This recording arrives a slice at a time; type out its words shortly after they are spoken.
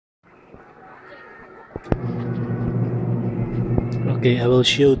Okay, I will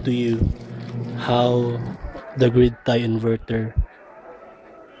show to you how the grid tie inverter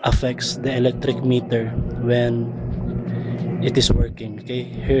affects the electric meter when it is working. Okay,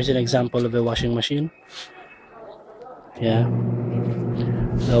 here's an example of a washing machine. Yeah,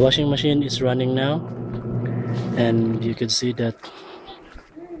 the washing machine is running now, and you can see that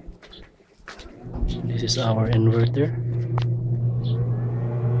this is our inverter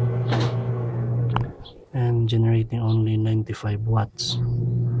and generating only 95 watts.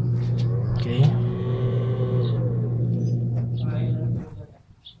 Okay,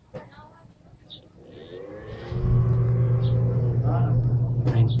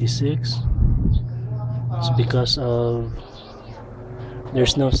 $96. It's because of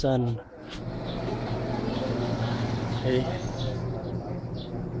there's no sun. Okay,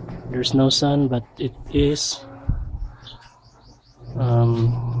 there's no sun, but it is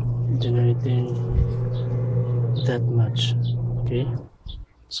generating that much. Okay,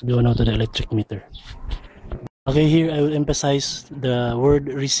 so go now to the electric meter. Okay, here I will emphasize the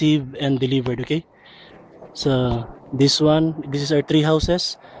word receive and delivered. Okay, so this is our three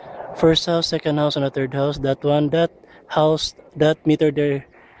houses: first house, second house, and a third house. That one, that house, that meter there,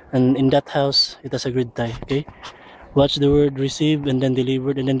 and in that house it has a grid tie. Okay, watch the word receive and then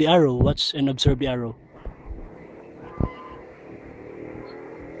delivered, and then the arrow. Watch and observe the arrow.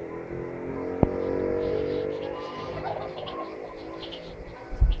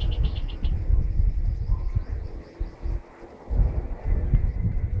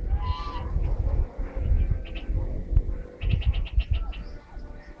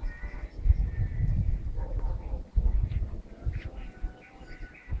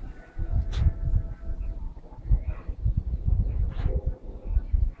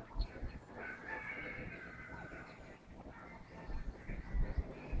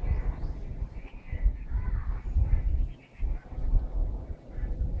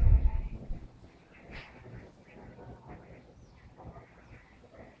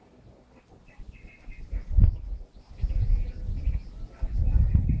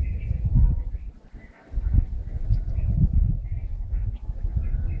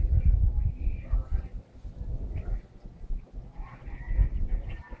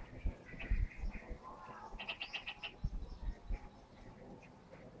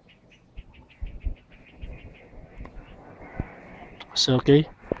 So okay,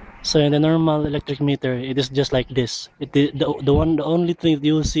 so in the normal electric meter, it is just like this. The only thing that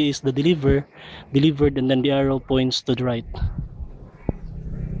you will see is the delivered, and then the arrow points to the right.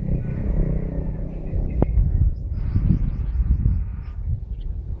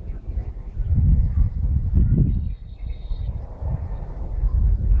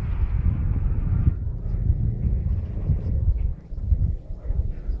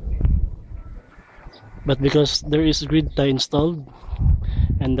 But because there is grid tie installed,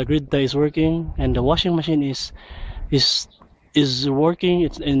 and the grid tie is working, and the washing machine is working,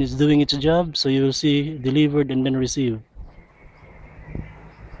 and it's doing its job, so you will see delivered and then received.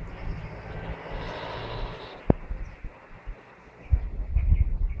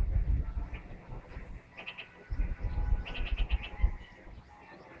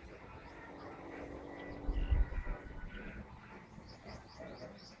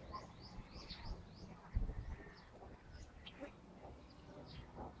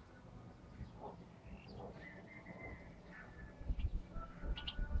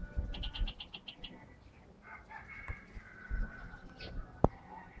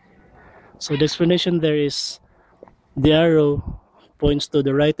 So the explanation there is the arrow points to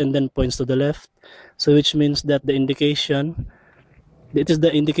the right and then points to the left, so which means that it is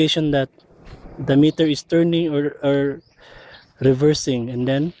the indication that the meter is turning or reversing, and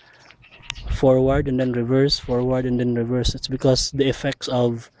then forward and then reverse, forward and then reverse. It's because the effects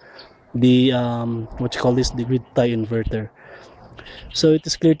of the the grid tie inverter. So it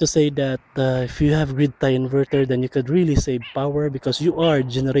is clear to say that if you have grid tie inverter, then you could really save power, because you are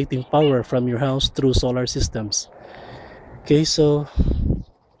generating power from your house through solar systems. Okay, so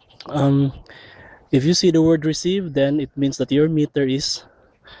if you see the word receive, then it means that your meter is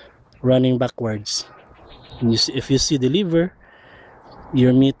running backwards. And if you see deliver,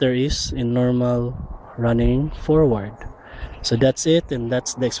 your meter is in normal running forward. So that's it, and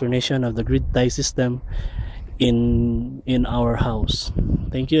that's the explanation of the grid tie system in our house.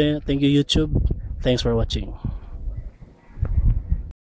 Thank you YouTube. Thanks for watching.